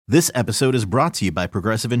This episode is brought to you by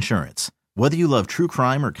Progressive Insurance. Whether you love true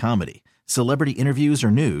crime or comedy, celebrity interviews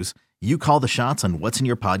or news, you call the shots on what's in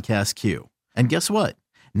your podcast queue. And guess what?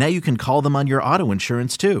 Now you can call them on your auto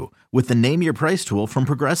insurance too with the Name Your Price tool from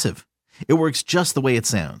Progressive. It works just the way it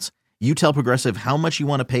sounds. You tell Progressive how much you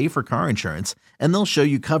want to pay for car insurance, and they'll show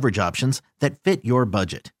you coverage options that fit your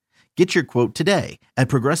budget. Get your quote today at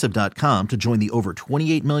Progressive.com to join the over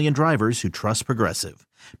 28 million drivers who trust Progressive.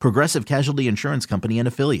 Progressive Casualty Insurance Company and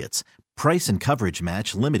Affiliates. Price and coverage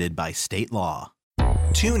match limited by state law.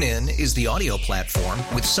 TuneIn is the audio platform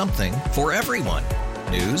with something for everyone.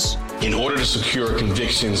 News. In order to secure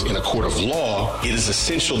convictions in a court of law, it is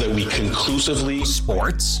essential that we conclusively.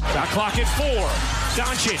 Sports. Got clock at 4.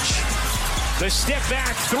 Doncic. The step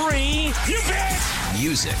back 3. You bet.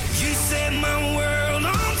 Music. You set my world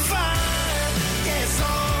on fire. Yes,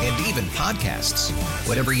 and even podcasts.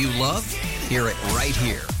 Whatever you love, hear it right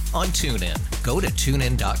here on TuneIn. Go to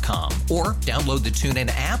TuneIn.com or download the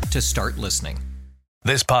TuneIn app to start listening.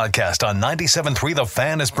 This podcast on 97.3 The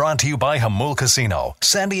Fan is brought to you by Jamul Casino,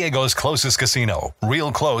 San Diego's closest casino.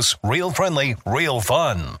 Real close, real friendly, real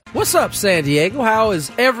fun. What's up, San Diego? How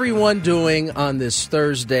is everyone doing on this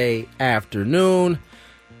Thursday afternoon?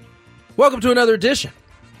 Welcome to another edition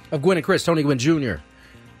of Gwynn and Chris, Tony Gwynn Jr.,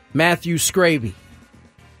 Matthew Scraby.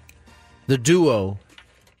 The duo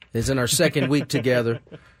is in our second week together.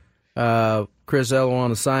 Chris Ello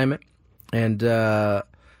on assignment. And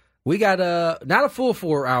we got not a full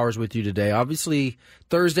 4 hours with you today. Obviously,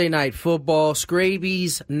 Thursday night football.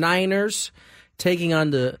 Scraby's Niners taking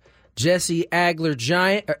on the Jesse Agler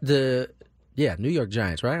New York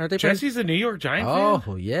Giants, right? Aren't they? Jesse's a New York Giant fan?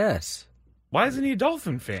 Oh, yes. Why isn't he a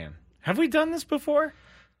Dolphin fan? Have we done this before?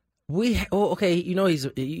 He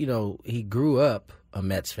grew up a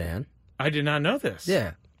Mets fan. I did not know this.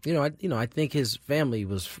 Yeah. I think his family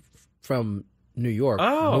was from New York,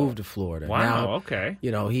 moved to Florida. Wow, now, okay.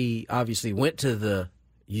 He obviously went to the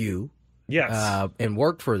U. Yes. And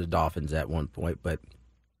worked for the Dolphins at one point, but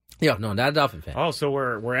not a Dolphin fan. Oh, so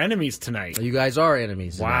we're enemies tonight. You guys are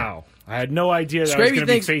enemies tonight. Wow. I had no idea that I was going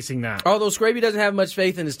to be facing that. Although Scraby doesn't have much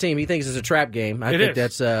faith in his team, he thinks it's a trap game. I think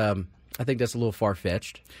that's a little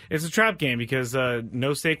far-fetched. It's a trap game because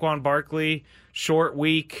no Saquon Barkley, short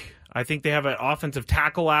week. I think they have an offensive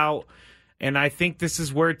tackle out, and I think this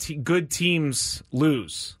is where good teams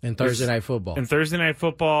lose. In Thursday Night Football. In Thursday Night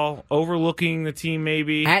Football, overlooking the team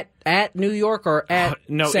maybe. At New York or at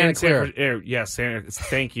Santa Clara? Yes,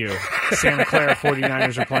 thank you. Santa Clara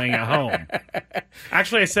 49ers are playing at home.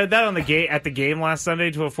 Actually, I said that at the game last Sunday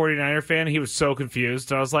to a 49er fan. He was so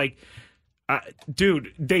confused. I was like,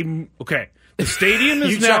 dude, the stadium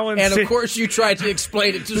is now in... And, of course, you tried to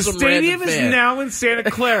explain it to some random fan. The stadium is now in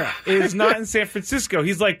Santa Clara. It is not in San Francisco.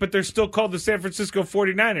 He's like, but they're still called the San Francisco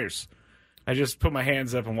 49ers. I just put my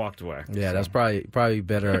hands up and walked away. Yeah, that's probably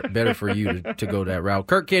better for you to go that route.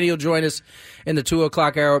 Kirk Kenney will join us in the 2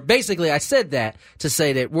 o'clock hour. Basically, I said that to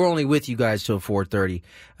say that we're only with you guys till 4:30.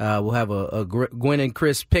 We'll have a Gwynn and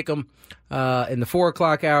Chris Pick'em in the 4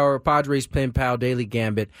 o'clock hour, Padres Pen Pal Daily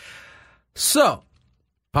Gambit. So,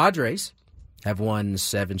 Padres have won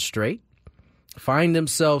 7 straight, find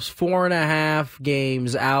themselves 4.5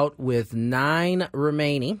 games out with 9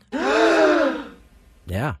 remaining.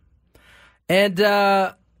 Yeah. And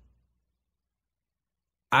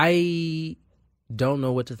I don't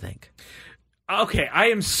know what to think. Okay, I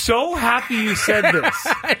am so happy you said this.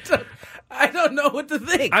 I don't know what to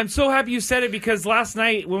think. I'm so happy you said it because last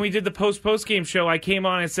night when we did the post-game show, I came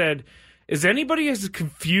on and said, is anybody as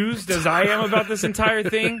confused as I am about this entire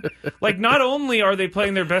thing? Like, not only are they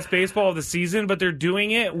playing their best baseball of the season, but they're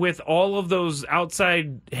doing it with all of those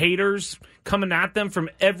outside haters coming at them from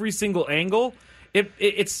every single angle.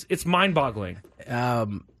 It's mind-boggling.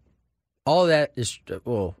 All of that is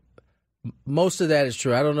most of that is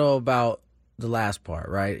true. I don't know about the last part,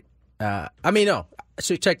 right? No.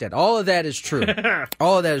 So check that. All of that is true.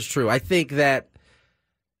 All of that is true. I think that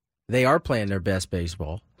they are playing their best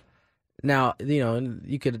baseball. Now,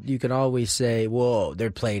 you could always say, well, they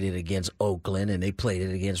played it against Oakland and they played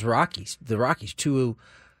it against Rockies. The Rockies, two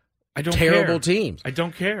terrible teams. I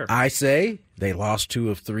don't care. I say they lost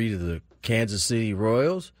 2 of 3 to the Kansas City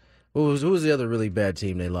Royals. Who was the other really bad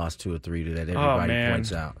team they lost 2 or 3 to that everybody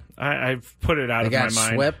points out? I've put it out of my mind. They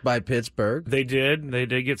got swept by Pittsburgh. They did. They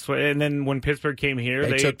did get swept. And then when Pittsburgh came here,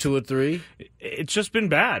 they took 2 or 3. It's just been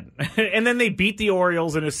bad. And then they beat the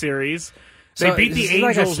Orioles in a series. They beat the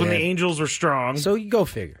Angels when the Angels were strong. So you go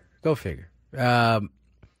figure. Where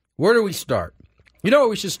do we start? You know where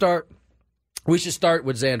we should start? We should start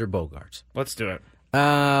with Xander Bogaerts. Let's do it.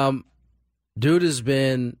 Dude has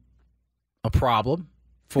been a problem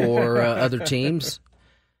for other teams.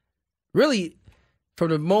 really, from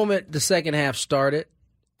the moment the second half started,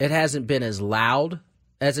 it hasn't been as loud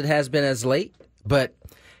as it has been as late, but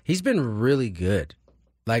he's been really good.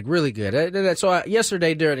 Like, really good. So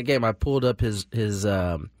yesterday during the game, I pulled up his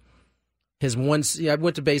one. I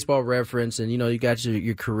went to Baseball Reference, and you got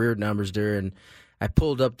your career numbers there, and I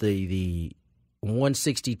pulled up the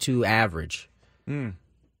 162 average.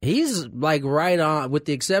 He's like right on, with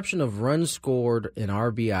the exception of runs scored and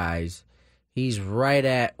RBIs. He's right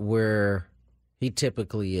at where he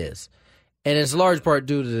typically is. And it's large part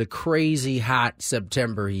due to the crazy hot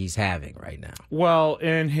September he's having right now. Well,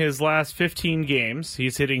 in his last 15 games,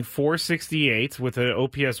 he's hitting .468 with an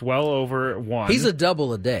OPS well over 1. He's a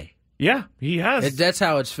double a day. Yeah, he has. That's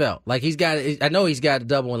how it's felt. Like I know he's got a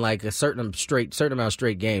double in like a certain amount of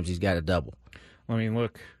straight games. He's got a double. I mean,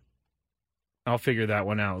 look, I'll figure that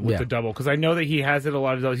one out with the double, because I know that he has hit a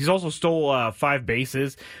lot of doubles. He's also stole 5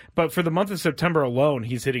 bases, but for the month of September alone,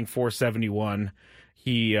 he's hitting .471.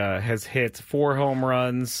 He has hit 4 home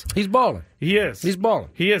runs. He's balling. He is. He's balling.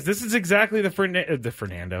 He is. This is exactly the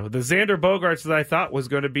Xander Bogaerts that I thought was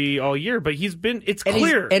going to be all year, but he's been. It's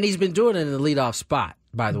clear, and he's been doing it in the leadoff spot.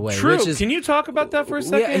 By the way, true. Which is, can you talk about that for a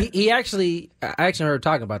second? Yeah, I actually heard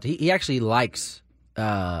talking about that. He actually likes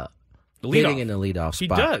hitting in the leadoff spot. He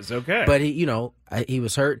does. Okay, but he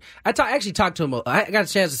was hurt. I actually talked to him. I got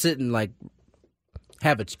a chance to sit and like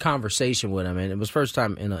have a conversation with him, and it was first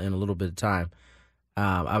time in a little bit of time.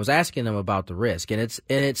 I was asking him about the risk, and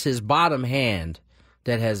it's his bottom hand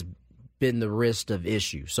that has been the risk of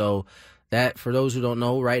issue. So that, for those who don't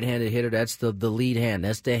know, right-handed hitter, that's the lead hand.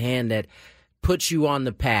 That's the hand that puts you on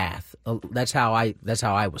the path. That's how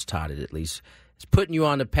I was taught it, at least. It's putting you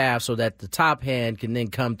on the path so that the top hand can then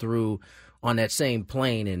come through on that same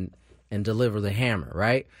plane and deliver the hammer,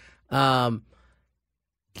 right? That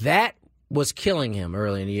was killing him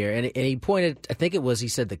early in the year, and he pointed. I think he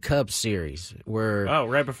said the Cubs series where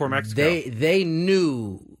right before Mexico, they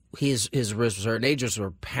knew his wrist was hurt. And they just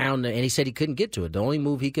were pounding, and he said he couldn't get to it. The only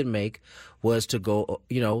move he could make was to go,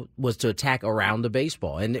 was to attack around the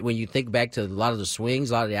baseball. And when you think back to a lot of the swings,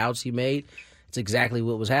 a lot of the outs he made, it's exactly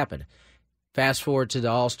what was happening. Fast forward to the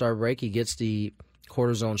All-Star break, he gets the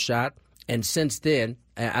cortisone shot, and since then,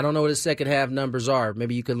 I don't know what his second half numbers are.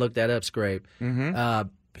 Maybe you can look that up, Scrape.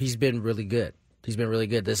 He's been really good. He's been really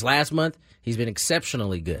good. This last month, he's been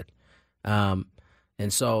exceptionally good. And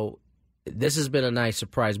so this has been a nice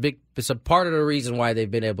surprise. It's a part of the reason why they've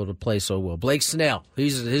been able to play so well. Blake Snell,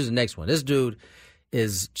 he's the next one. This dude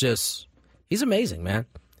is he's amazing, man.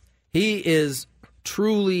 He is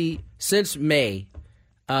truly, since May,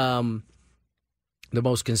 the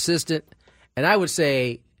most consistent, and I would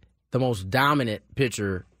say the most dominant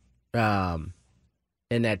pitcher in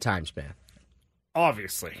that time span.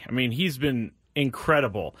 Obviously. I mean, he's been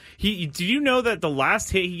incredible. Did you know that the last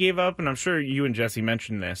hit he gave up, and I'm sure you and Jesse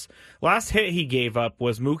mentioned this, last hit he gave up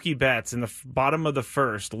was Mookie Betts in the bottom of the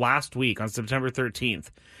first last week on September 13th.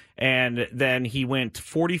 And then he went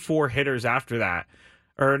 44 hitters after that.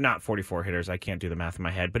 Or not 44 hitters, I can't do the math in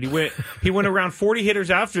my head, but he went around 40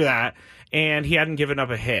 hitters after that, and he hadn't given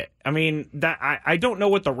up a hit. I mean, that I don't know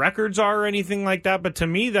what the records are or anything like that, but to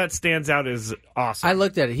me that stands out as awesome. I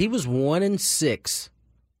looked at it. He was 1-6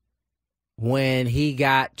 when he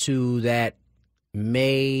got to that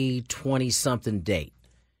May 20-something date.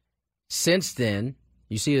 Since then,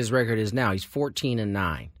 you see his record is now he's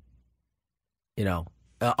 14-9.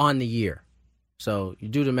 On the year. So you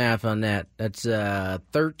do the math on that. That's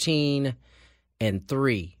 13-3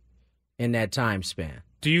 in that time span.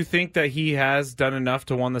 Do you think that he has done enough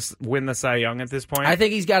to win the Cy Young at this point? I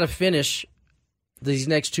think he's got to finish these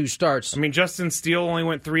next 2 starts. I mean, Justin Steele only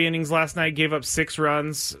went 3 innings last night, gave up 6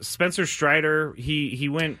 runs. Spencer Strider, he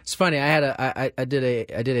went. It's funny. I did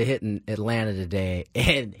a hit in Atlanta today,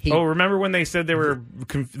 and remember when they said they were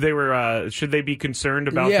should they be concerned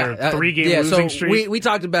about their 3-game losing streak? We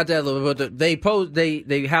talked about that a little bit. But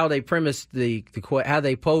how they premised how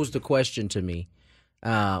they posed the question to me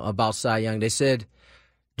about Cy Young. They said,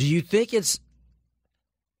 "Do you think it's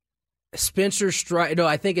Spencer Strider?" No,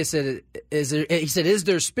 I think it said, he said, "Is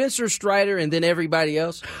there Spencer Strider and then everybody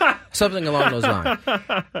else?" Something along those lines.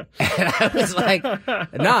 And I was like,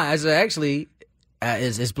 "Nah." I said, "Actually,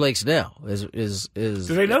 is Blake Snell? Is do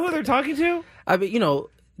they know who they're talking to?" I mean,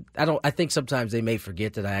 I think sometimes they may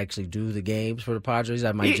forget that I actually do the games for the Padres.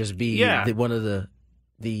 I might just be one of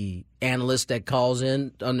the analysts that calls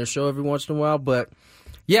in on their show every once in a while. But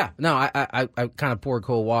yeah, no, I kind of poured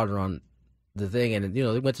cold water on the thing, and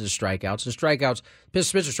they went to the strikeouts. And strikeouts,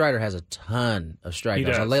 Spencer Strider has a ton of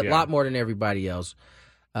strikeouts, a lot more than everybody else.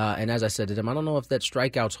 And as I said to them, I don't know if that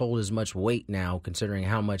strikeouts hold as much weight now, considering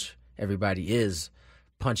how much everybody is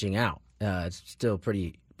punching out. It's still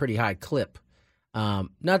pretty high clip.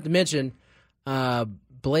 Not to mention,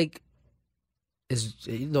 Blake is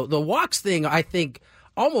the walks thing. I think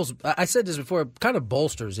almost, I said this before, kind of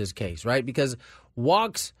bolsters his case, right? Because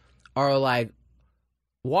walks and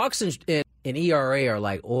ERA are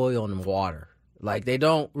like oil and water. Like, they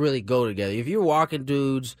don't really go together. If you're walking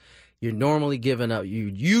dudes, you're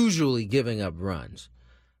usually giving up runs.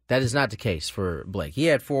 That is not the case for Blake. He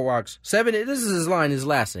had 4 walks. This is his line, his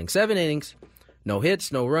last inning. 7 innings, no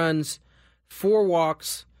hits, no runs, 4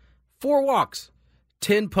 walks,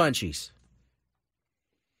 10 punchies.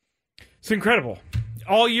 It's incredible.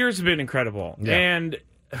 All years have been incredible. Yeah. And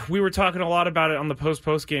we were talking a lot about it on the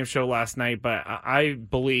post-game show last night, but I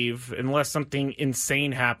believe, unless something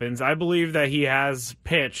insane happens, I believe that he has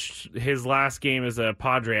pitched his last game as a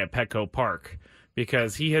Padre at Petco Park,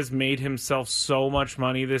 because he has made himself so much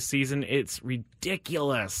money this season. It's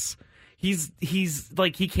ridiculous. He's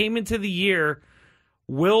like, he came into the year,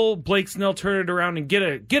 will Blake Snell turn it around and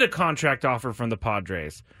get a contract offer from the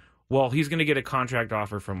Padres? Well, he's going to get a contract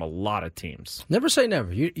offer from a lot of teams. Never say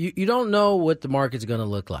never. You don't know what the market's going to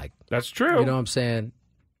look like. That's true. You know what I'm saying?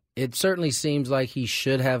 It certainly seems like he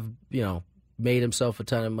should have, made himself a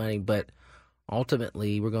ton of money, but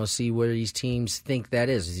ultimately we're going to see where these teams think that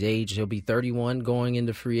is. His age, he'll be 31 going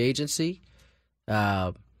into free agency.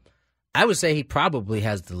 I would say he probably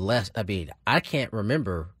has the less. I mean, I can't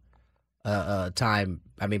remember time.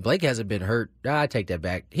 I mean, Blake hasn't been hurt. I take that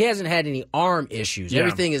back. He hasn't had any arm issues. Yeah.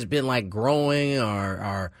 Everything has been like growing,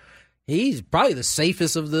 or he's probably the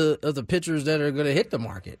safest of the pitchers that are going to hit the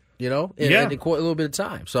market. In a little bit of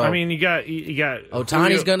time. So I mean, you got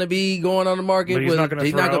Ohtani's going to be going on the market. But he's not going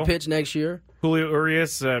to pitch next year. Julio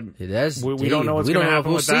Urias. We don't know what's going to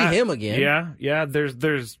happen with that. We'll see him again. Yeah.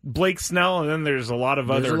 There's Blake Snell, and then there's a lot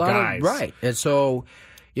of other guys. Right, and so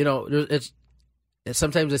it's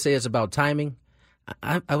sometimes they say it's about timing.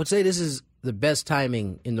 I would say this is the best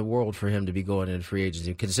timing in the world for him to be going into free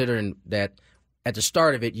agency, considering that at the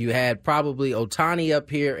start of it, you had probably Ohtani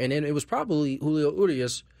up here, and then it was probably Julio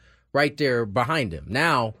Urias right there behind him.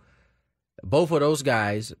 Now, both of those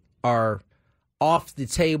guys are off the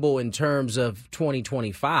table in terms of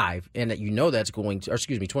 2025, and that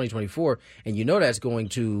 2024, and that's going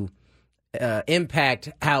to impact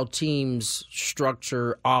how teams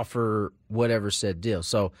structure, offer, whatever said deal.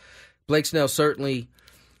 So Blake Snell certainly,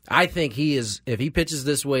 I think he is, if he pitches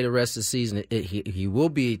this way the rest of the season, he will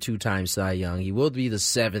be a 2-time Cy Young. He will be the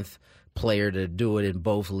 7th player to do it in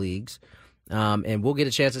both leagues. And we'll get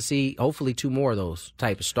a chance to see, hopefully, 2 more of those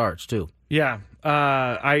type of starts, too. Yeah.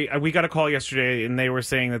 We got a call yesterday, and they were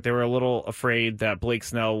saying that they were a little afraid that Blake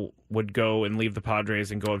Snell would go and leave the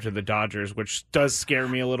Padres and go up to the Dodgers, which does scare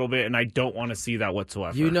me a little bit, and I don't want to see that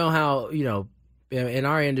whatsoever. You know how, in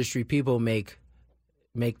our industry, people make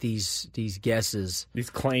these guesses. These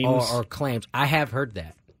claims. Or claims. I have heard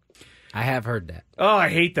that. Oh, I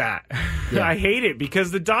hate that. Yeah. I hate it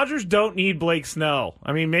because the Dodgers don't need Blake Snell.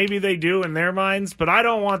 I mean, maybe they do in their minds, but I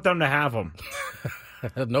don't want them to have him.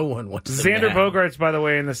 No one wants Xander Bogaerts, by the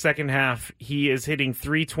way, in the second half, he is hitting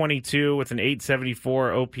 .322 with an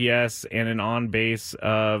 .874 OPS and an on base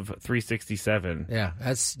of .367. Yeah,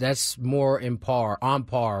 that's more on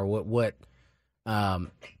par with what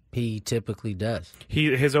he typically does.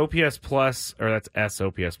 His OPS plus, or that's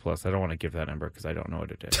SOPS plus. I don't want to give that number because I don't know what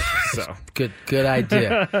it is. So good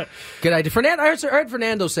idea. Good idea. I heard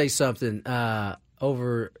Fernando say something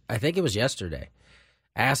over. I think it was yesterday.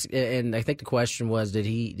 And I think the question was, did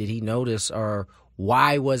he notice, or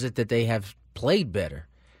why was it that they have played better?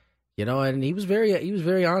 And he was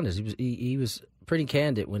very honest. He was pretty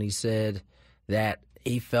candid when he said that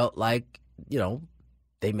he felt like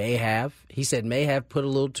they may have put a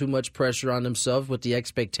little too much pressure on themselves with the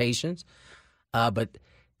expectations. But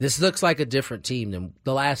this looks like a different team than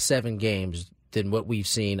the last 7 games than what we've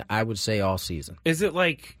seen, I would say, all season. Is it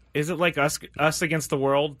like us against the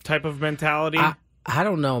world type of mentality? I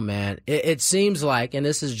don't know, man. It seems like, and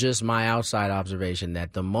this is just my outside observation,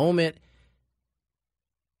 that the moment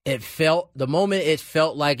it felt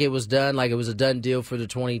like it was done, like it was a done deal for the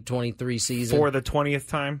 2023 season. For the 20th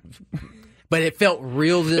time? But it felt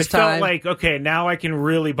real this time. It felt like, okay, now I can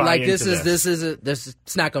really buy into this.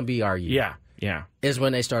 It's not going to be our year. Yeah. Is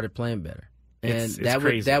when they started playing better. And it's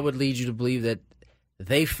crazy. That would lead you to believe that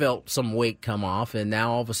they felt some weight come off, and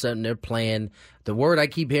now all of a sudden they're playing. The word I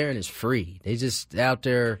keep hearing is free. They just out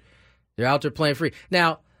there. They're out there playing free.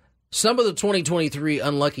 Now, some of the 2023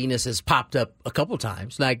 unluckiness has popped up a couple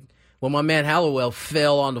times, like when my man Hallowell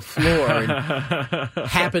fell on the floor and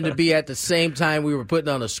happened to be at the same time we were putting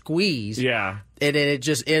on a squeeze. Yeah, and then it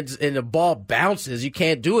just ends, and the ball bounces. You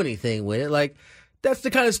can't do anything with it. Like, that's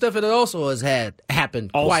the kind of stuff that also has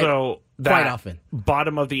happened quite often.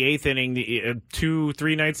 Bottom of the 8th inning,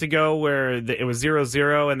 2-3 nights ago, where it was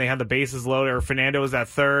 0-0 and they had the bases loaded, or Fernando was at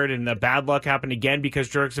third, and the bad luck happened again because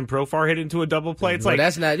Jurickson Profar hit into a double play. It's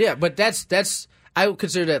that's not, but that's I would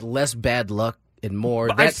consider that less bad luck and more.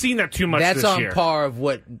 I've seen that too much this year. That's on par of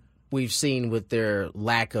what we've seen with their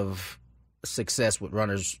lack of success with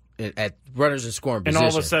runners in scoring position. And all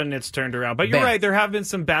of a sudden it's turned around. But you're right, there have been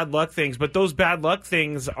some bad luck things, but those bad luck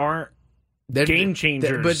things aren't game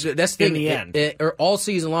changers but that's the in the end. Or all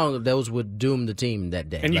season long, those would doom the team that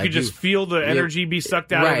day. And you could just feel the energy be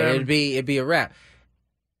sucked out of them. It'd be a wrap.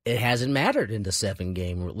 It hasn't mattered in the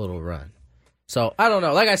 7-game little run. So, I don't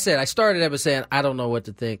know. Like I said, I started ever saying, I don't know what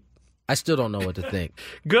to think. I still don't know what to think.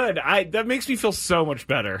 Good. That makes me feel so much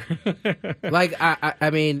better. I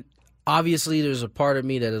mean, obviously, there's a part of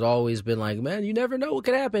me that has always been like, man, you never know what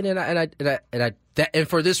could happen, and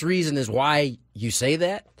for this reason is why you say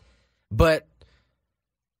that. But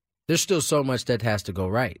there's still so much that has to go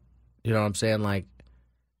right. You know what I'm saying? Like,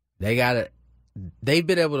 they've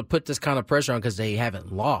been able to put this kind of pressure on because they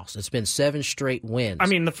haven't lost. It's been 7 straight wins. I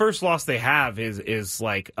mean, the first loss they have is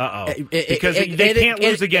like, because they can't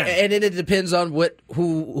lose again. And then it depends on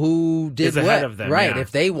who did is ahead of them, right? Yeah.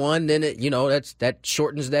 If they won, then that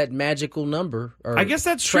shortens that magical number. Or I guess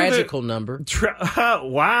that's tragical number.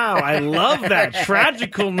 Wow, I love that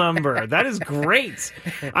tragical number. That is great.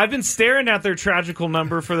 I've been staring at their tragical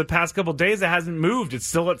number for the past couple days. It hasn't moved. It's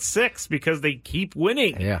still at 6 because they keep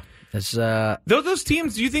winning. Yeah. Those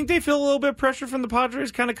teams, do you think they feel a little bit of pressure from the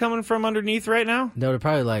Padres kind of coming from underneath right now? No, they're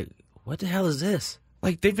probably like, what the hell is this?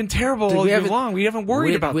 Like, they've been terrible all year long. We haven't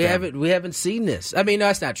worried about them. We haven't seen this. I mean, no,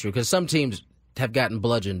 that's not true, because some teams have gotten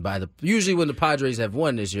bludgeoned by usually when the Padres have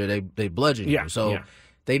won this year, they bludgeon you. So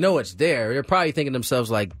they know it's there. They're probably thinking to themselves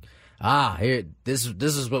like, here, this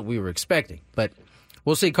is what we were expecting. But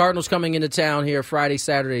we'll see. Cardinals coming into town here Friday,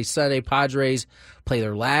 Saturday, Sunday. Padres play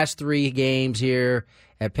their last 3 games here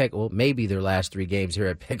at maybe their last 3 games here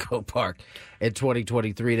at Petco Park in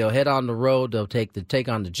 2023. They'll head on the road. They'll take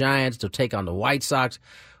on the Giants. They'll take on the White Sox.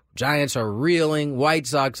 Giants are reeling. White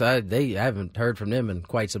Sox, I haven't heard from them in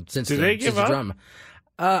quite some since. Do they give up? Drama.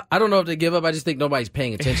 I don't know if they give up. I just think nobody's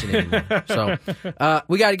paying attention anymore. So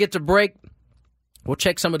we got to get to break. We'll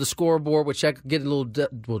check some of the scoreboard.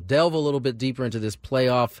 We'll delve a little bit deeper into this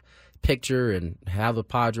playoff picture and how the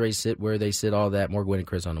Padres sit, where they sit, all that. More Gwynn and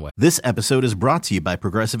Chris on the way. This episode is brought to you by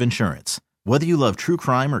Progressive Insurance. Whether you love true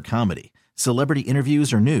crime or comedy, celebrity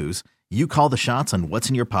interviews or news, you call the shots on what's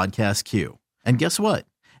in your podcast queue. And guess what?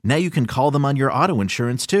 Now you can call them on your auto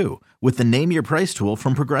insurance too with the Name Your Price tool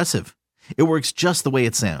from Progressive. It works just the way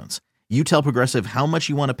it sounds. You tell Progressive how much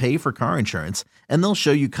you want to pay for car insurance, and they'll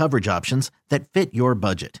show you coverage options that fit your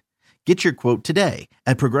budget. Get your quote today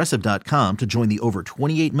at Progressive.com to join the over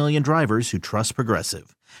 28 million drivers who trust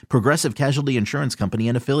Progressive. Progressive Casualty Insurance Company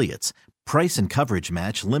and Affiliates. Price and coverage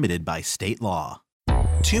match limited by state law.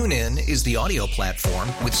 TuneIn is the audio platform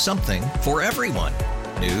with something for everyone.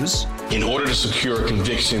 News. In order to secure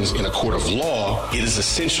convictions in a court of law, it is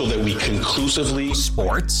essential that we conclusively.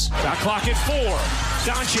 Sports. Shot clock at 4.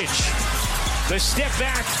 Doncic. The step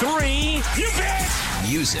back 3. You bet.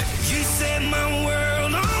 Music. You set my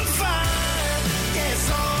world on fire.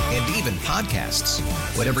 Yes, and even podcasts.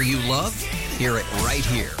 Whatever you love, hear it right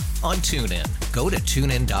here on TuneIn. Go to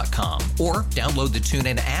TuneIn.com or download the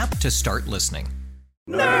TuneIn app to start listening.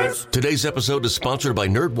 Nerds. Today's episode is sponsored by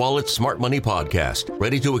NerdWallet's Smart Money Podcast.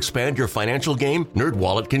 Ready to expand your financial game?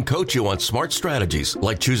 NerdWallet can coach you on smart strategies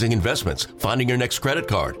like choosing investments, finding your next credit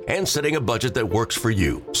card, and setting a budget that works for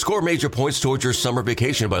you. Score major points towards your summer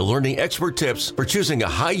vacation by learning expert tips for choosing a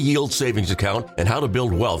high-yield savings account and how to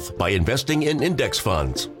build wealth by investing in index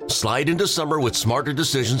funds. Slide into summer with smarter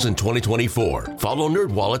decisions in 2024. Follow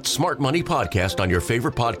NerdWallet's Smart Money Podcast on your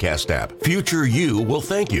favorite podcast app. Future you will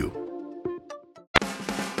thank you.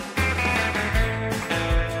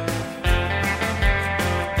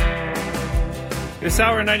 This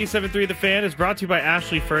hour of 97.3 The Fan is brought to you by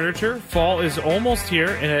Ashley Furniture. Fall is almost here,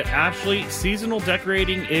 and at Ashley, seasonal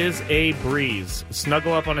decorating is a breeze.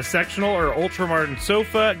 Snuggle up on a sectional or ultramodern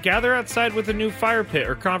sofa. Gather outside with a new fire pit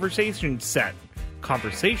or conversation set.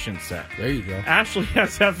 There you go. Ashley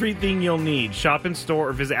has everything you'll need. Shop in store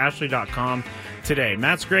or visit ashley.com today.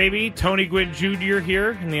 Matt Scraby, Tony Gwynn Jr.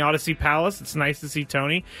 here in the Odyssey Palace. It's nice to see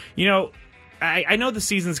Tony. You know, I know the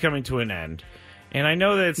season's coming to an end, and I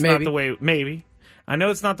know that it's not the way... Maybe. I know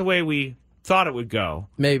it's not the way we thought it would go.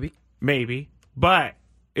 Maybe. But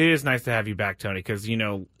it is nice to have you back, Tony, because, you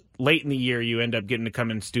know, late in the year, you end up getting to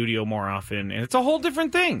come in studio more often, and it's a whole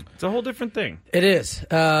different thing. It is.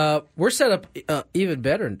 We're set up even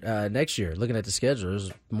better next year. Looking at the schedule,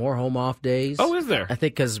 there's more home off days. Oh, is there? I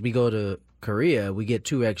think because we go to Korea, we get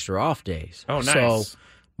 2 extra off days. Oh, nice. So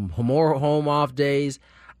more home off days.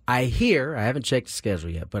 I haven't checked the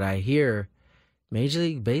schedule yet, but I hear Major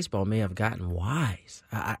League Baseball may have gotten wise.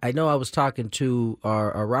 I know I was talking to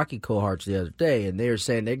our Rocky cohorts the other day, and they were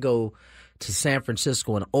saying they go to San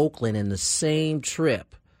Francisco and Oakland in the same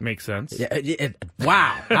trip. Makes sense.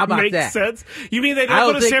 Wow. How about Makes that? sense. You mean they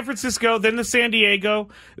don't go to San Francisco, then to San Diego,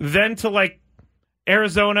 then to like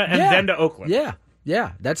Arizona, and then to Oakland?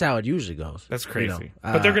 Yeah. That's how it usually goes. That's crazy.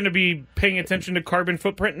 But they're going to be paying attention to carbon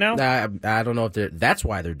footprint now? I don't know if that's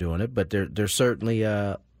why they're doing it, but they're certainly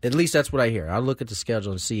at least that's what I hear. I'll look at the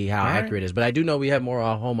schedule and see how accurate it is. But I do know we have more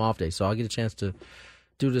home off days, so I'll get a chance to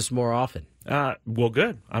do this more often. Well,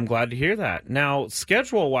 good. I'm glad to hear that. Now,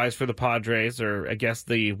 schedule-wise for the Padres, or I guess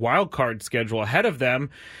the wild card schedule ahead of them,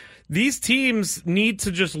 these teams need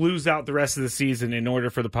to just lose out the rest of the season in order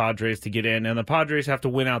for the Padres to get in, and the Padres have to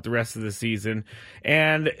win out the rest of the season.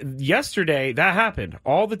 And yesterday, that happened.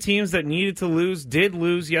 All the teams that needed to lose did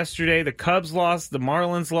lose yesterday. The Cubs lost, the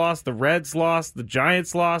Marlins lost, the Reds lost, the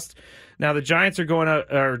Giants lost. Now the Giants are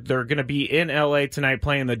they're going to be in LA tonight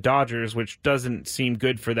playing the Dodgers, which doesn't seem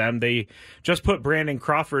good for them. They just put Brandon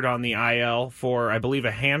Crawford on the IL for, I believe,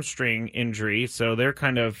 a hamstring injury, so they're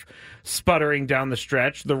kind of sputtering down the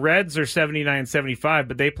stretch. The Reds are 79-75,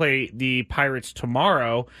 but they play the Pirates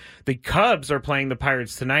tomorrow. The Cubs are playing the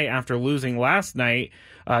Pirates tonight after losing last night.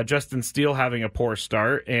 Justin Steele having a poor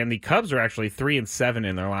start, and the Cubs are actually 3-7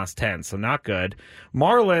 in their last 10, so not good.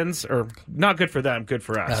 Marlins, or not good for them, good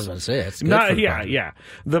for us. I was going to say, it's good for them. Yeah.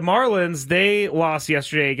 The Marlins, they lost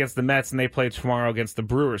yesterday against the Mets, and they play tomorrow against the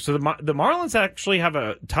Brewers. So the Marlins actually have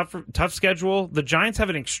a tough schedule. The Giants have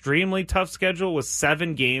an extremely tough schedule with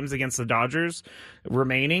 7 games against the Dodgers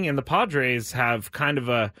remaining, and the Padres have kind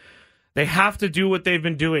of they have to do what they've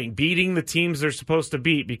been doing, beating the teams they're supposed to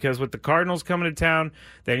beat, because with the Cardinals coming to town,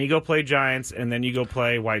 then you go play Giants, and then you go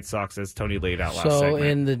play White Sox, as Tony laid out last segment. So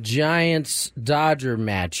in the Giants-Dodger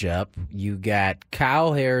matchup, you got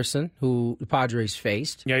Kyle Harrison, who the Padres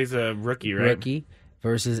faced. Yeah, he's a rookie, right? Rookie,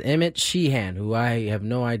 versus Emmett Sheehan, who I have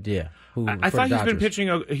no idea who. I thought he's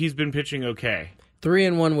been pitching okay.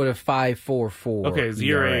 3-1 with a 5.44. Okay, his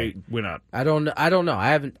ERA went up. I don't know.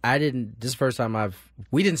 I didn't. This is the first time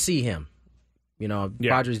we didn't see him.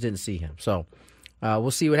 Padres didn't see him. So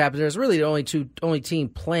we'll see what happens. There's really the only team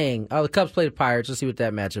playing. The Cubs play the Pirates. Let's see what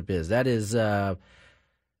that matchup is. That is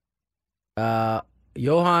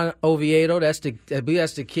Johan Oviedo. That's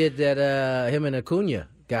the kid that him and Acuna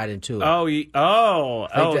got into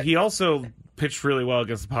it. He also pitched really well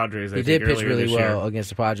against the Padres. He did pitch really well against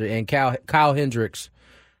the Padres, and Kyle Hendricks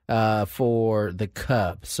for the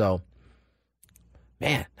Cubs. So,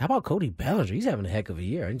 man, how about Cody Bellinger? He's having a heck of a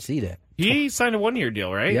year. I didn't see that. He signed a 1-year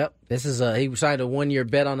deal, right? Yep. This is he signed a 1-year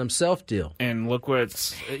bet on himself deal. And look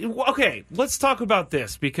what's okay. Let's talk about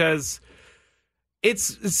this, because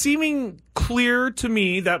it's seeming clear to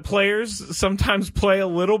me that players sometimes play a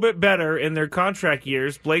little bit better in their contract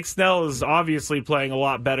years. Blake Snell is obviously playing a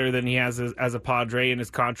lot better than he has as a Padre in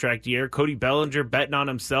his contract year. Cody Bellinger betting on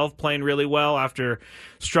himself, playing really well after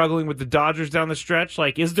struggling with the Dodgers down the stretch.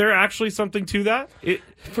 Like, is there actually something to that?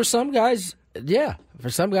 For some guys, yeah.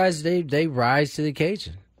 For some guys, they rise to the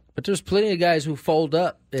occasion. But there's plenty of guys who fold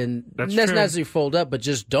up, and not necessarily fold up, but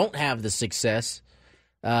just don't have the success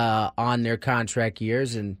on their contract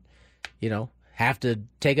years, and have to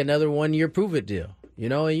take another 1-year prove it deal.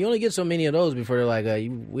 And you only get so many of those before they're like,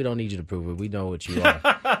 we don't need you to prove it. We know what you are.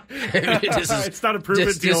 It's not a prove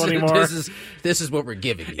it deal anymore. This is what we're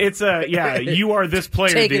giving you. It's you are this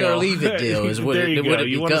player take deal. Take it or leave it deal is what there you it go. What it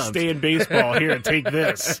you becomes. Want to stay in baseball here and take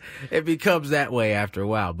this. It becomes that way after a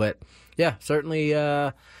while. But yeah, certainly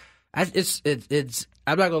it's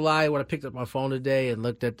I'm not gonna lie. When I picked up my phone today and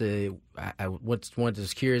looked at I was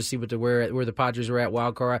curious to see where the Padres were at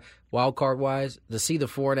wild card wise. To see the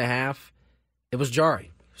 4.5, it was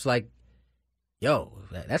jarring. It's like, yo,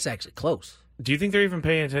 that's actually close. Do you think they're even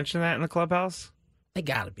paying attention to that in the clubhouse? They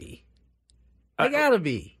gotta be.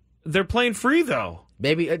 They're playing free though.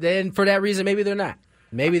 Maybe, and for that reason, maybe they're not.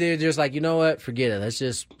 Maybe they're just like, you know what, forget it. Let's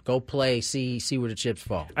just go play, see where the chips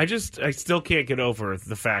fall. I still can't get over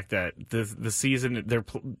the fact that the season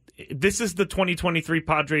this is the 2023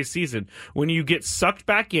 Padres season, when you get sucked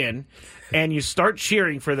back in and you start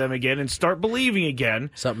cheering for them again and start believing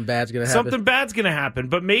again. Something bad's gonna happen.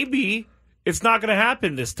 But maybe it's not going to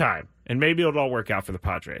happen this time. And maybe it'll all work out for the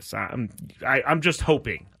Padres. I'm just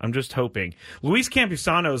hoping. Luis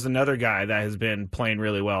Campusano is another guy that has been playing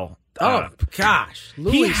really well. Gosh.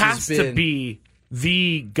 He has to be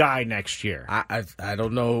the guy next year. I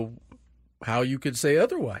don't know how you could say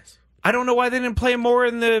otherwise. I don't know why they didn't play more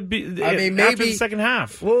in the maybe after the second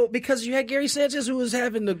half. Well, because you had Gary Sanchez, who was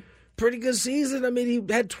having a pretty good season. I mean,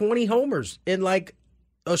 he had 20 homers in like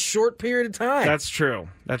a short period of time. That's true.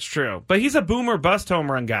 But he's a boomer bust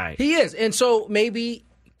home run guy. He is. And so maybe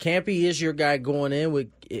Campy is your guy going in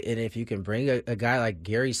with, and if you can bring a guy like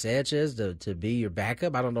Gary Sanchez to be your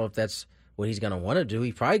backup, I don't know if that's what he's going to want to do.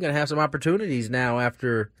 He's probably going to have some opportunities now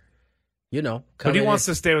after, But he wants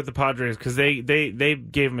to stay with the Padres because they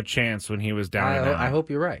gave him a chance when he was down and out. I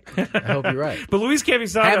hope you're right. But Luis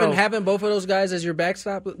Campusano... Having both of those guys as your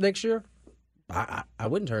backstop next year, I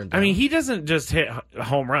wouldn't turn it down. I mean, he doesn't just hit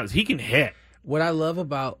home runs. He can hit. What I love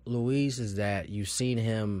about Luis is that you've seen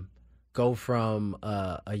him go from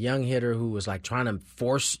a young hitter who was like trying to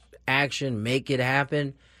force action, make it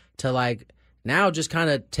happen, to like now just kind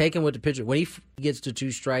of taking with the pitcher. When he gets to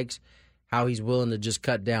 2 strikes, how he's willing to just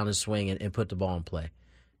cut down his swing and put the ball in play.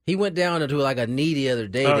 He went down into like a knee the other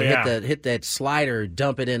day hit that slider,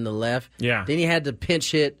 dump it in the left. Yeah. Then he had the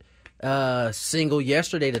pinch hit single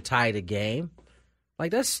yesterday to tie the game.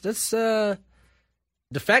 Like that's the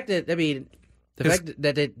fact that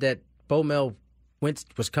that Bomel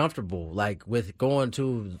was comfortable like with going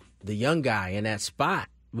to the young guy in that spot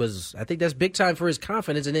I think that's big time for his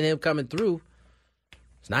confidence and then him coming through.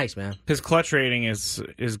 It's nice, man. His clutch rating is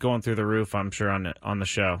going through the roof, I'm sure, on the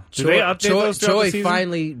show. Do they update those throughout the season?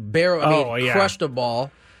 Finally crushed a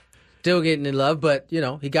ball. Still getting in love, but,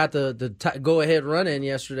 he got the go-ahead run in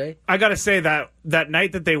yesterday. I got to say that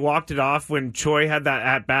night that they walked it off when Choi had that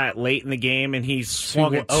at-bat late in the game and he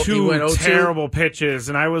swung at 2 terrible pitches,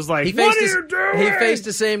 and I was like, what are you doing? He faced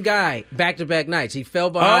the same guy back-to-back nights. He fell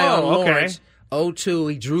behind on Lawrence,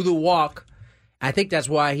 0-2. He drew the walk. I think that's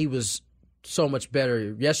why he was so much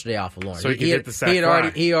better yesterday off of Lawrence. So he hit the sack fly.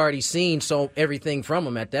 He already seen everything from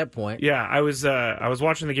him at that point. Yeah, I was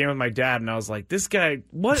watching the game with my dad, and I was like, this guy,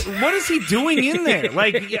 what is he doing in there?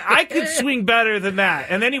 Like, I could swing better than that.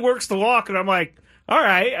 And then he works the walk, and I'm like, all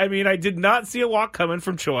right. I mean, I did not see a walk coming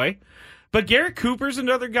from Choi. But Garrett Cooper's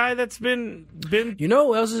another guy that's been... You know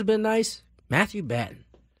who else has been nice? Matthew Batten.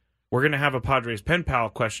 We're going to have a Padres pen pal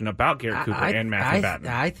question about Garrett Cooper and Matthew Batten.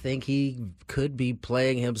 I think he could be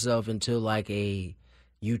playing himself into like a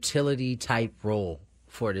utility type role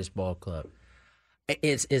for this ball club.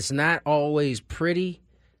 It's not always pretty,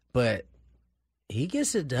 but he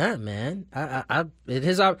gets it done, man. I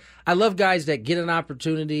love guys that get an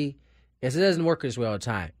opportunity, because it doesn't work this way all the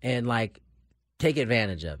time, and like take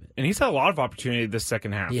advantage of it. And he's had a lot of opportunity this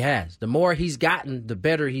second half. He has. The more he's gotten, the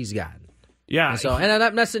better he's gotten. Yeah. And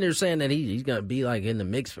I'm not sitting here saying that he's going to be like in the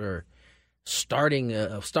mix for starting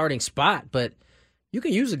spot, but you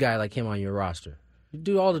can use a guy like him on your roster. You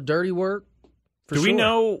do all the dirty work. Do we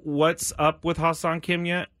know what's up with Ha-Seong Kim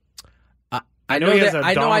yet? I know he has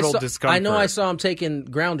abdominal discomfort. I know I saw him taking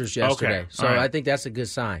grounders yesterday, so right. I think that's a good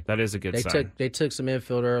sign. That is a good sign. They took some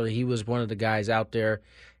infield early. He was one of the guys out there.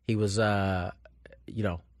 He was,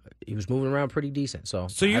 he was moving around pretty decent.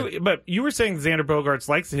 But you were saying Xander Bogaerts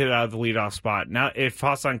likes to hit out of the leadoff spot. Now, if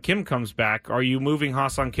Ha-Seong Kim comes back, are you moving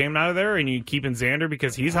Ha-Seong Kim out of there and you keeping Xander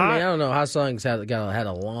because he's hot? I don't know. Ha-Seong's had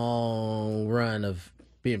a long run of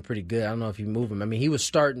being pretty good. I don't know if you move him. I mean, he was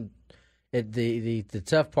starting. The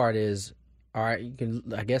tough part is, all right. You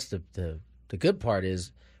can. I guess the good part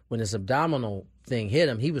is when this abdominal thing hit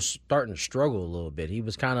him, he was starting to struggle a little bit. He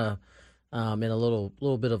was kind of in a little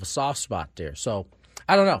bit of a soft spot there. So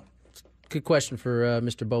I don't know. Good question for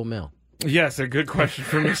Mr. Bomel. Yes, a good question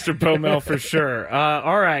for Mr. Bomel for sure.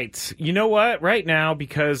 All right. You know what? Right now,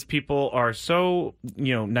 because people are so,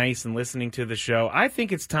 nice and listening to the show, I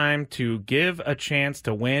think it's time to give a chance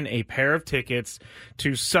to win a pair of tickets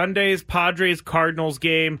to Sunday's Padres-Cardinals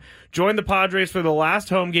game. Join the Padres for the last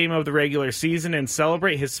home game of the regular season and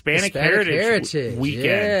celebrate Hispanic Heritage Weekend.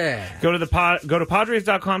 Yeah. Go to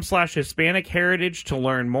Padres.com/Hispanic Heritage to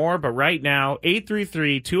learn more. But right now,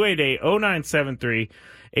 833-288-0973.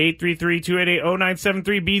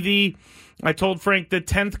 833-288-0973. Be I told Frank the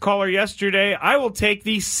 10th caller yesterday. I will take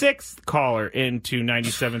the 6th caller into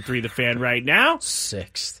 97.3 The Fan right now.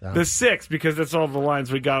 6th. The 6th, because that's all the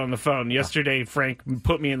lines we got on the phone. Yesterday, Frank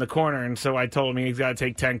put me in the corner, and so I told him he's got to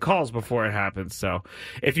take 10 calls before it happens. So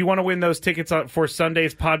if you want to win those tickets for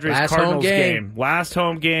Sunday's Padres-Cardinals game. Last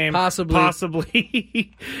home game.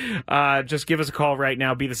 Possibly. Just give us a call right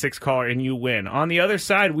now. Be the 6th caller, and you win. On the other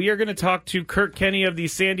side, we are going to talk to Kirk Kenney of the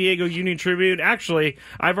San Diego Union Tribune. Actually,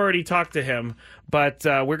 I've already talked to him. him. But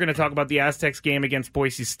we're going to talk about the Aztecs game against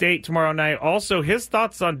Boise State tomorrow night. Also, his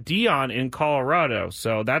thoughts on Deion in Colorado.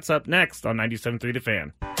 So that's up next on 97.3 The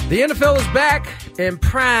Fan. The NFL is back, and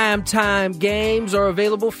primetime games are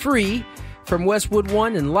available free from Westwood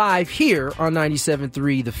One and live here on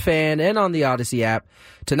 97.3 The Fan and on the Odyssey app.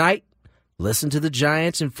 Tonight, listen to the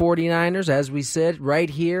Giants and 49ers, as we said, right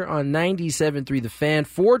here on 97.3 The Fan,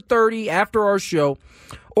 4:30 after our show,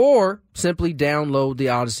 or simply download the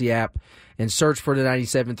Odyssey app and search for the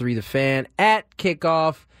 97.3 The Fan at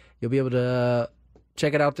kickoff. You'll be able to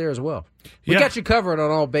check it out there as well. We got you covered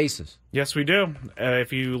on all bases. Yes, we do.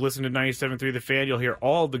 If you listen to 97.3 The Fan, you'll hear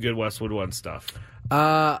all the good Westwood One stuff.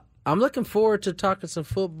 I'm looking forward to talking some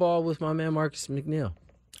football with my man Marcus McNeil.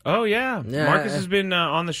 Oh, yeah. Marcus has been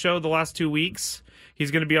on the show the last 2 weeks. He's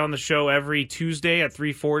going to be on the show every Tuesday at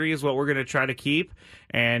 3:40 is what we're going to try to keep.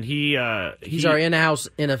 And he's our in-house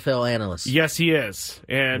NFL analyst. Yes, he is.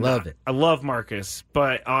 And love it. I love Marcus.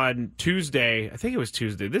 But on Tuesday, I think it was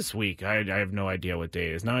Tuesday this week, I have no idea what day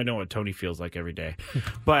it is. Now I know what Tony feels like every day.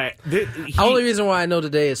 But the only reason why I know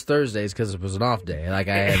today is Thursday is because it was an off day.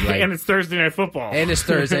 And it's Thursday Night Football. And it's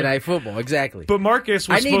Thursday Night Football, exactly. But Marcus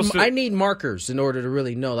was I need markers in order to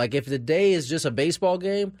really know. Like, if the day is just a baseball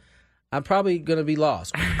game, I'm probably going to be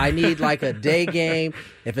lost. I need like a day game.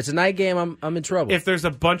 If it's a night game, I'm in trouble. If there's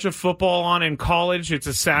a bunch of football on in college, it's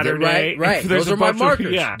a Saturday. Right. Those are my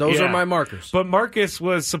markers. Those are my markers. But Marcus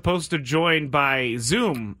was supposed to join by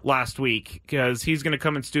Zoom last week because he's going to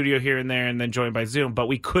come in studio here and there and then join by Zoom. But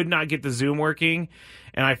we could not get the Zoom working.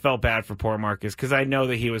 And I felt bad for poor Marcus because I know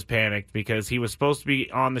that he was panicked because he was supposed to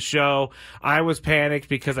be on the show. I was panicked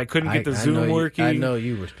because I couldn't get the Zoom working. I know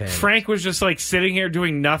you were panicked. Frank was just like sitting here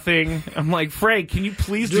doing nothing. I'm like, Frank, can you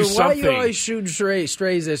please do something? Why are you always shooting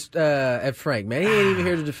strays at Frank, man? He ain't even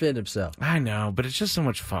here to defend himself. I know, but it's just so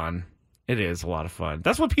much fun. It is a lot of fun.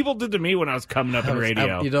 That's what people did to me when I was coming up in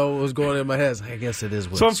radio. You know what was going in my head? I guess it is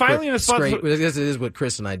what I'm finally in a spot. I guess it is what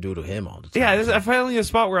Chris and I do to him all the time. Yeah, I'm finally in a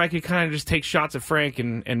spot where I could kind of just take shots at Frank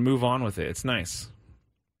and move on with it. It's nice.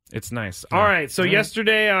 It's nice. All right, so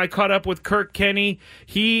yesterday I caught up with Kirk Kenney.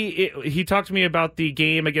 He talked to me about the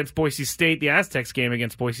game against Boise State, the Aztecs game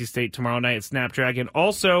against Boise State tomorrow night at Snapdragon.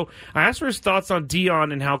 Also, I asked for his thoughts on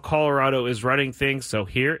Deion and how Colorado is running things, so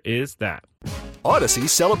here is that. Odyssey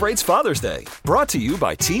celebrates Father's Day, brought to you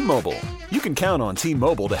by T-Mobile. You can count on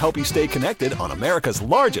T-Mobile to help you stay connected on America's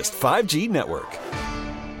largest 5G network.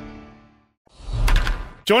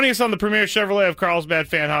 Joining us on the premier Chevrolet of Carlsbad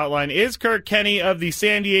fan hotline is Kirk Kenney of the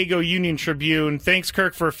San Diego Union Tribune. Thanks,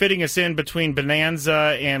 Kirk, for fitting us in between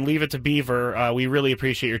Bonanza and Leave It to Beaver. We really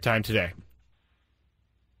appreciate your time today.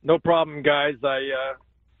 No problem, guys.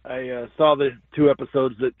 I saw the 2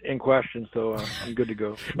 episodes in question, so I'm good to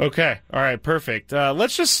go. Okay. All right. Perfect.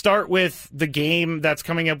 Let's just start with the game that's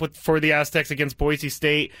coming up for the Aztecs against Boise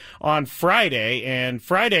State on Friday. And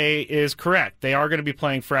Friday is correct. They are going to be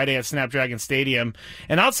playing Friday at Snapdragon Stadium.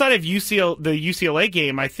 And outside of the UCLA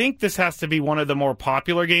game, I think this has to be one of the more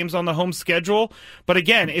popular games on the home schedule. But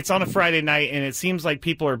again, it's on a Friday night, and it seems like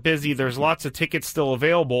people are busy. There's lots of tickets still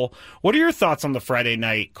available. What are your thoughts on the Friday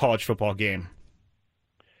night college football game?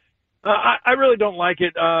 I really don't like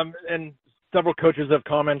it, and several coaches have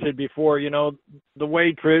commented before. You know, the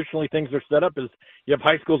way traditionally things are set up is you have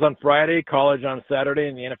high schools on Friday, college on Saturday,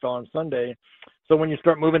 and the NFL on Sunday. So when you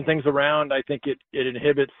start moving things around, I think it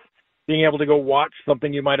inhibits being able to go watch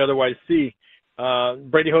something you might otherwise see.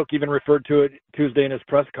 Brady Hoke even referred to it Tuesday in his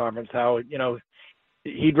press conference, how, you know,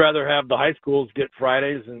 he'd rather have the high schools get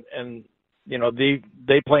Fridays and you know,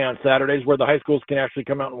 they play on Saturdays where the high schools can actually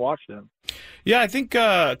come out and watch them. Yeah, I think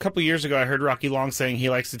a couple of years ago I heard Rocky Long saying he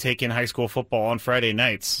likes to take in high school football on Friday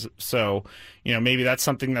nights. So, you know, maybe that's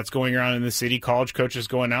something that's going around in the city, college coaches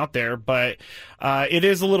going out there. But it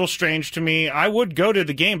is a little strange to me. I would go to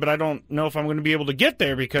the game, but I don't know if I'm going to be able to get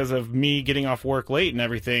there because of me getting off work late and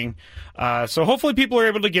everything. So hopefully people are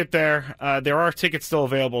able to get there. There are tickets still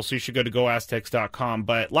available, so you should go to goaztecs.com.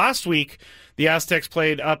 But last week, the Aztecs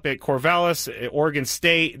played up at Corvallis, at Oregon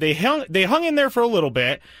State. They hung in there for a little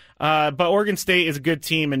bit. But Oregon State is a good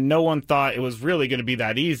team, and no one thought it was really going to be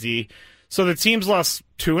that easy. So the team's lost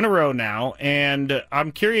 2 in a row now, and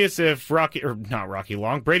I'm curious if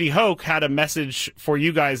Brady Hoke had a message for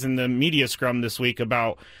you guys in the media scrum this week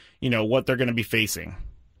about, you know, what they're going to be facing.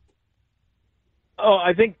 Oh,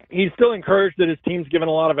 I think he's still encouraged that his team's given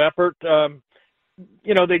a lot of effort.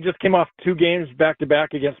 You know, they just came off 2 games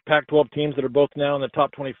back-to-back against Pac-12 teams that are both now in the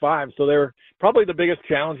top 25, so they're probably the biggest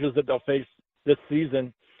challenges that they'll face this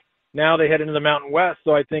season. Now they head into the Mountain West,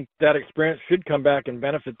 so I think that experience should come back and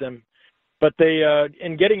benefit them But they,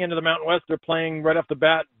 in getting into the Mountain West, they're playing right off the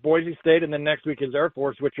bat Boise State, and then next week is Air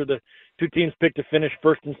Force, which are the two teams picked to finish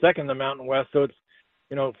first and second in the Mountain West. So it's,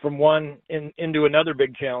 from one into another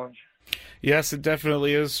big challenge. Yes, it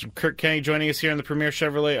definitely is. Kirk Kenney joining us here on the Premier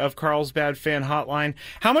Chevrolet of Carlsbad Fan Hotline.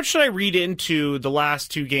 How much should I read into the last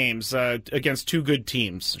two games against two good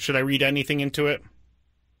teams? Should I read anything into it?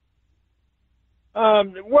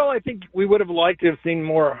 Well, I think we would have liked to have seen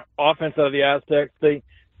more offense out of the Aztecs.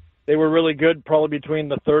 They were really good, probably between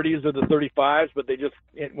the 30s or the 35s, but they just,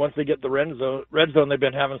 once they get the red zone, they've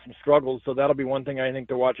been having some struggles. So that'll be one thing I think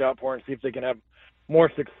to watch out for and see if they can have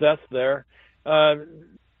more success there.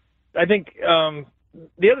 I think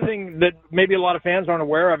the other thing that maybe a lot of fans aren't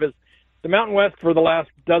aware of is the Mountain West for the last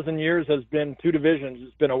dozen years has been two divisions.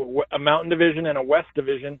 It's been a Mountain Division and a West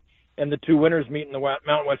Division, and the two winners meet in the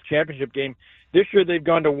Mountain West Championship game. This year they've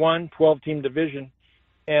gone to one 12-team division,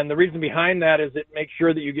 and the reason behind that is it makes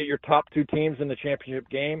sure that you get your top two teams in the championship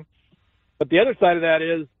game. But the other side of that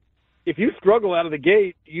is if you struggle out of the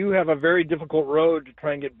gate, you have a very difficult road to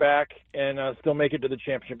try and get back and still make it to the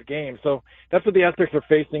championship game. So that's what the Aztecs are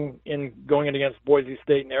facing in going in against Boise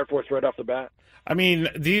State and Air Force right off the bat. I mean,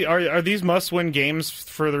 are these must-win games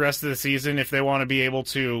for the rest of the season if they want to be able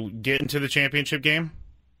to get into the championship game?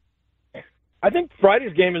 I think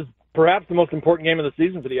Friday's game is perhaps the most important game of the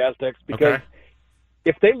season for the Aztecs because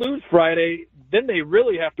if they lose Friday, then they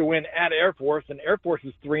really have to win at Air Force, and Air Force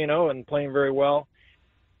is 3-0 and playing very well.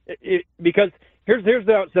 Because here's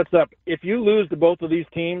how it sets up. If you lose to both of these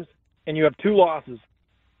teams and you have two losses,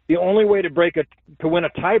 the only way to win a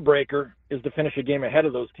tiebreaker is to finish a game ahead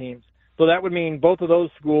of those teams. So that would mean both of those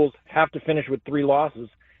schools have to finish with 3 losses.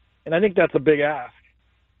 And I think that's a big ask.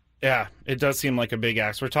 Yeah, it does seem like a big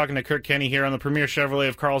ask. We're talking to Kirk Kenney here on the Premier Chevrolet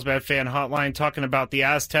of Carlsbad Fan Hotline, talking about the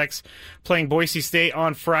Aztecs playing Boise State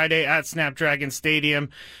on Friday at Snapdragon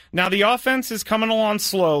Stadium. Now, the offense is coming along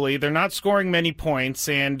slowly. They're not scoring many points,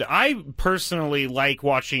 and I personally like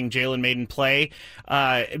watching Jalen Mayden play,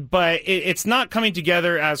 but it's not coming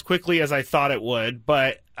together as quickly as I thought it would.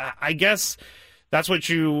 But I guess that's what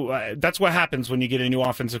happens when you get a new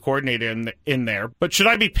offensive coordinator in there. But should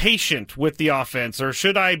I be patient with the offense, or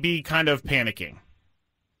should I be kind of panicking?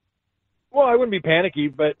 Well, I wouldn't be panicky,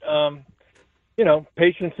 but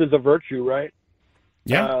patience is a virtue, right?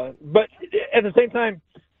 Yeah. But at the same time,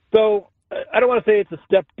 so I don't want to say it's a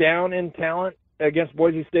step down in talent against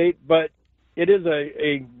Boise State, but it is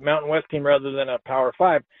a Mountain West team rather than a Power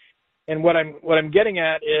 5. And what I'm getting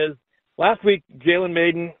at is, last week, Jalen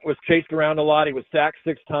Mayden was chased around a lot. He was sacked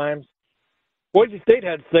 6 times. Boise State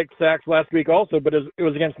had 6 sacks last week also, but it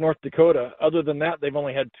was against North Dakota. Other than that, they've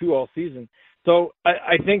only had 2 all season. So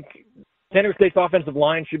I think San Diego State's offensive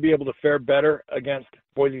line should be able to fare better against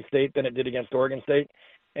Boise State than it did against Oregon State,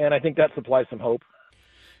 and I think that supplies some hope.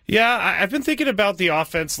 Yeah, I've been thinking about the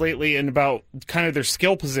offense lately and about kind of their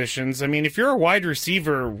skill positions. I mean, if you're a wide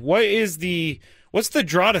receiver, what's the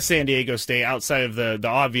draw to San Diego State outside of the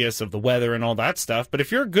obvious of the weather and all that stuff? But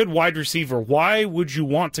if you're a good wide receiver, why would you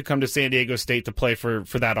want to come to San Diego State to play for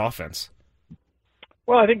that offense?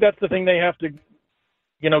 Well, I think that's the thing they have to,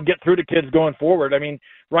 get through to kids going forward. I mean,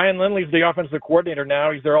 Ryan Lindley's the offensive coordinator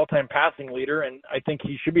now. He's their all-time passing leader, and I think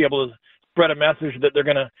he should be able to spread a message that they're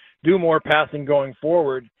going to do more passing going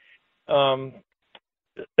forward.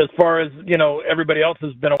 As far as, everybody else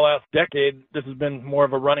has been the last decade, this has been more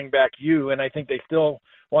of a running back and I think they still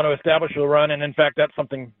want to establish a run, and in fact, that's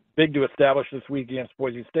something big to establish this week against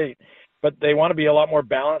Boise State. But they want to be a lot more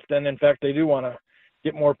balanced, and in fact, they do want to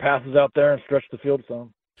get more passes out there and stretch the field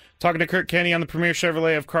some. Talking to Kirk Kenney on the Premier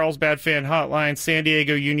Chevrolet of Carlsbad Fan Hotline, San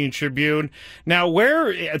Diego Union Tribune. Now,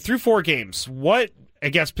 through 4 games, what,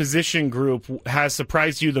 position group has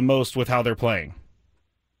surprised you the most with how they're playing?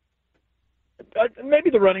 Maybe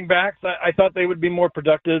the running backs. I thought they would be more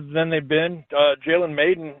productive than they've been. Jalen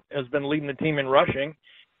Mayden has been leading the team in rushing,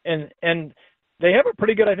 and they have a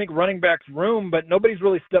pretty good, I think, running backs room, but nobody's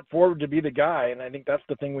really stepped forward to be the guy, and I think that's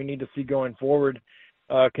the thing we need to see going forward.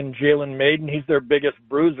 Can Jalen Mayden, he's their biggest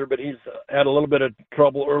bruiser, but he's had a little bit of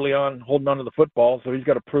trouble early on holding on to the football, so he's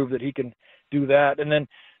got to prove that he can do that. And then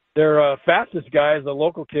their fastest guy is a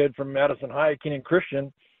local kid from Madison High, Keenan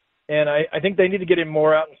Christian, and I think they need to get him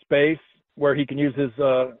more out in space where he can use his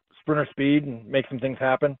sprinter speed and make some things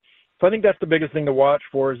happen. So I think that's the biggest thing to watch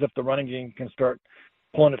for, is if the running game can start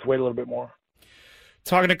pulling its weight a little bit more.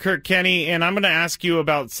 Talking to Kirk Kenney, and I'm going to ask you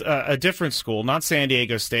about a different school, not San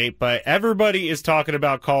Diego State, but everybody is talking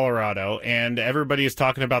about Colorado, and everybody is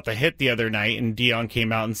talking about the hit the other night, and Dion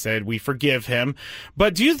came out and said, we forgive him.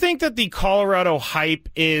 But do you think that the Colorado hype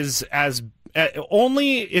is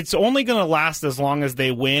only going to last as long as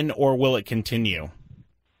they win, or will it continue?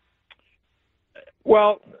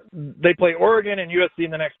 Well, they play Oregon and USC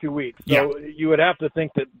in the next 2 weeks. So you would have to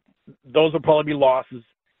think that those will probably be losses.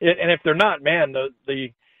 And if they're not, man, the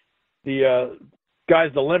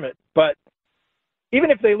sky's the limit. But even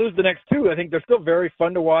if they lose the next two, I think they're still very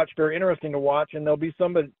fun to watch, very interesting to watch, and there'll be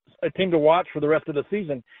a team to watch for the rest of the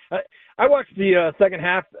season. I watched the second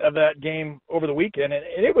half of that game over the weekend, and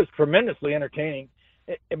it was tremendously entertaining.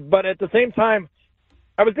 But at the same time,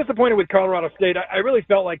 I was disappointed with Colorado State. I really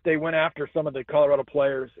felt like they went after some of the Colorado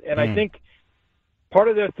players, and I think part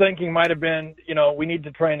of their thinking might have been, we need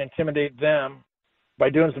to try and intimidate them by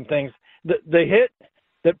doing some things. The hit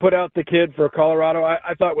that put out the kid for Colorado,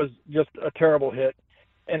 I thought was just a terrible hit.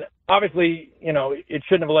 And obviously, it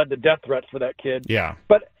shouldn't have led to death threats for that kid. Yeah.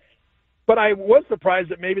 But I was surprised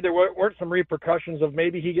that maybe there weren't some repercussions of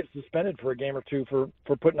maybe he gets suspended for a game or two for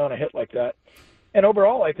putting on a hit like that. And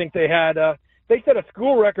overall, I think they set a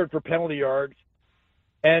school record for penalty yards,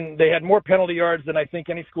 and they had more penalty yards than I think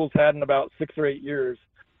any school's had in about 6 or 8 years.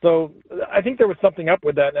 So I think there was something up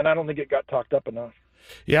with that, and I don't think it got talked up enough.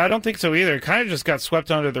 Yeah, I don't think so either. It kind of just got swept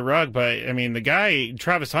under the rug. But, I mean, the guy,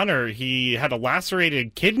 Travis Hunter, he had a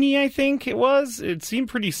lacerated kidney, I think it was. It seemed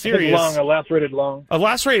pretty serious. A lacerated lung.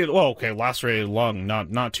 Lacerated lung,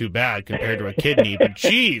 not too bad compared to a kidney. But,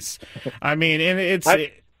 geez. I mean, and it's...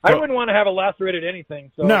 I wouldn't want to have a lacerated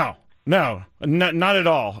anything. So. No, not at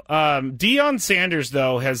all. Deion Sanders,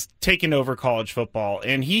 though, has taken over college football,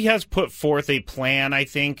 and he has put forth a plan, I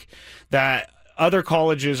think, that other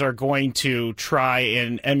colleges are going to try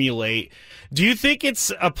and emulate. Do you think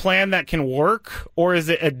it's a plan that can work, or is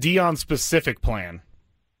it a Deion-specific plan?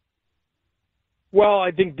 Well, I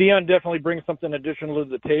think Deion definitely brings something additional to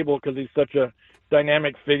the table because he's such a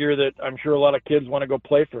dynamic figure that I'm sure a lot of kids want to go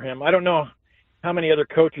play for him. I don't know how many other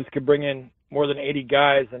coaches could bring in more than 80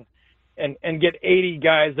 guys and get 80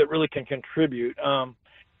 guys that really can contribute.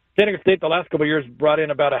 San Diego State the last couple of years brought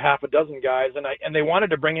in about a half a dozen guys, and they wanted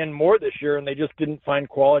to bring in more this year, and they just didn't find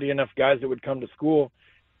quality enough guys that would come to school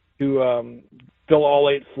to fill all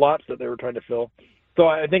 8 slots that they were trying to fill. So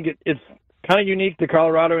I think it's kind of unique to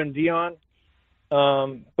Colorado and Deion,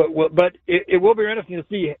 but it will be interesting to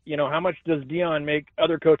see, how much does Deion make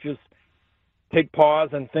other coaches take pause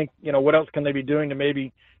and think, what else can they be doing to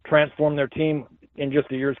maybe transform their team in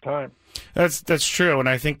just a year's time. That's true, and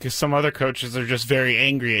I think some other coaches are just very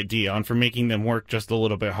angry at Deion for making them work just a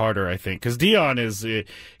little bit harder, I think. Because Deion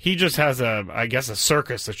he just has a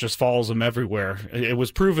circus that just follows him everywhere. It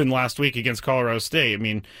was proven last week against Colorado State. I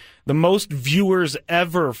mean, the most viewers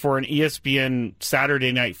ever for an ESPN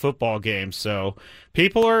Saturday night football game. So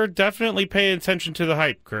people are definitely paying attention to the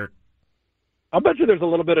hype, Kirk. I'll bet you there's a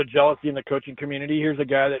little bit of jealousy in the coaching community. Here's a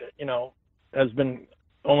guy that, has been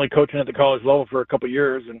only coaching at the college level for a couple of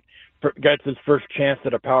years and gets his first chance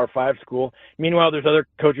at a Power 5 school. Meanwhile, there's other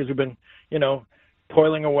coaches who've been,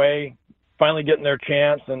 toiling away, finally getting their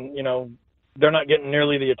chance, and, they're not getting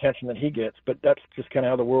nearly the attention that he gets. But that's just kind of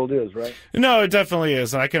how the world is, right? No, it definitely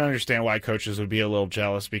is. And I can understand why coaches would be a little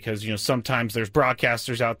jealous because, sometimes there's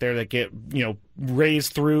broadcasters out there that get,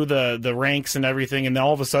 raised through the ranks and everything, and then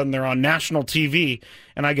all of a sudden they're on national TV,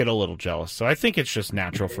 and I get a little jealous. So I think it's just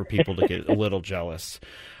natural for people to get a little jealous.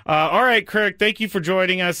 All right, Kirk, thank you for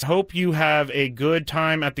joining us. Hope you have a good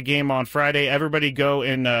time at the game on Friday. Everybody go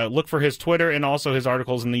and look for his Twitter and also his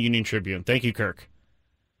articles in the Union Tribune. Thank you, Kirk.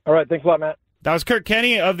 All right, thanks a lot, Matt. That was Kirk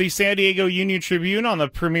Kenney of the San Diego Union Tribune on the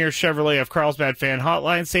Premier Chevrolet of Carlsbad fan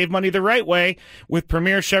hotline. Save money the right way with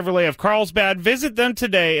Premier Chevrolet of Carlsbad. Visit them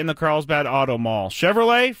today in the Carlsbad Auto Mall.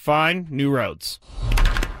 Chevrolet, find new roads.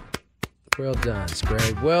 Well done,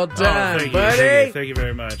 Scrape. Well done, thank buddy. Thank you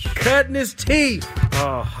very much. Cutting his teeth.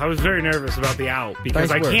 Oh, I was very nervous about the out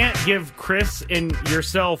because I can't give Chris and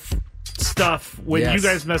yourself stuff when you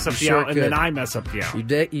guys mess up the out and then I mess up the out.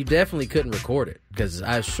 You definitely couldn't record it because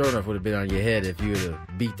I sure enough would have been on your head if you would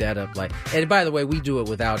have beat that up. And by the way, we do it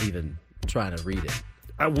without even trying to read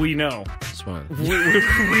it. We know. It's fun.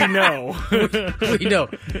 We know. We know.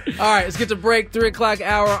 All right, let's get to break. 3 o'clock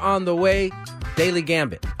hour on the way. Daily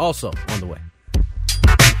Gambit also on the way.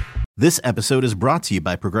 This episode is brought to you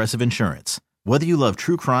by Progressive Insurance. Whether you love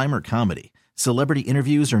true crime or comedy, celebrity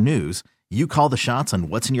interviews or news, you call the shots on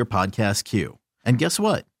what's in your podcast queue. And guess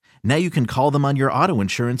what? Now you can call them on your auto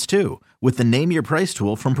insurance too with the Name Your Price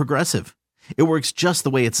tool from Progressive. It works just the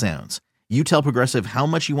way it sounds. You tell Progressive how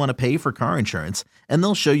much you want to pay for car insurance, and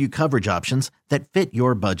they'll show you coverage options that fit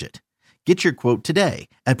your budget. Get your quote today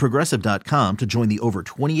at Progressive.com to join the over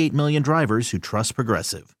 28 million drivers who trust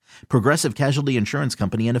Progressive. Progressive Casualty Insurance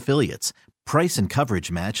Company and Affiliates. Price and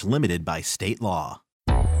coverage match limited by state law.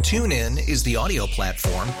 TuneIn is the audio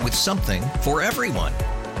platform with something for everyone.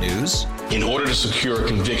 News. In order to secure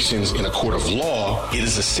convictions in a court of law, it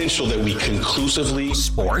is essential that we conclusively.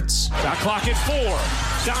 Sports. Shot clock at 4.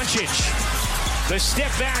 Doncic. The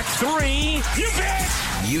step back 3. You bet.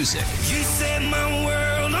 Music. You set my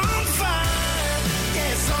world on fire.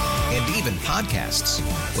 Yes, and even podcasts.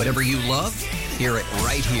 Whatever you love, hear it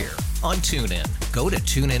right here on TuneIn. Go to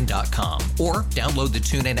TuneIn.com or download the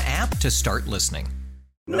TuneIn app to start listening.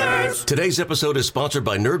 Nerds. Today's episode is sponsored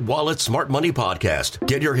by NerdWallet's Smart Money Podcast.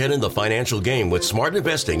 Get your head in the financial game with smart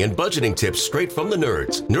investing and budgeting tips straight from the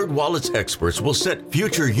nerds. NerdWallet's experts will set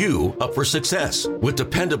future you up for success with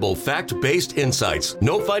dependable, fact-based insights.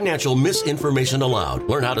 No financial misinformation allowed.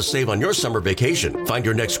 Learn how to save on your summer vacation, find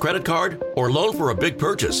your next credit card or loan for a big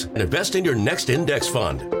purchase, and invest in your next index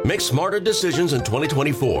fund. Make smarter decisions in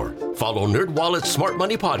 2024. Follow NerdWallet's Smart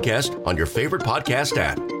Money Podcast on your favorite podcast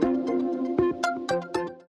app.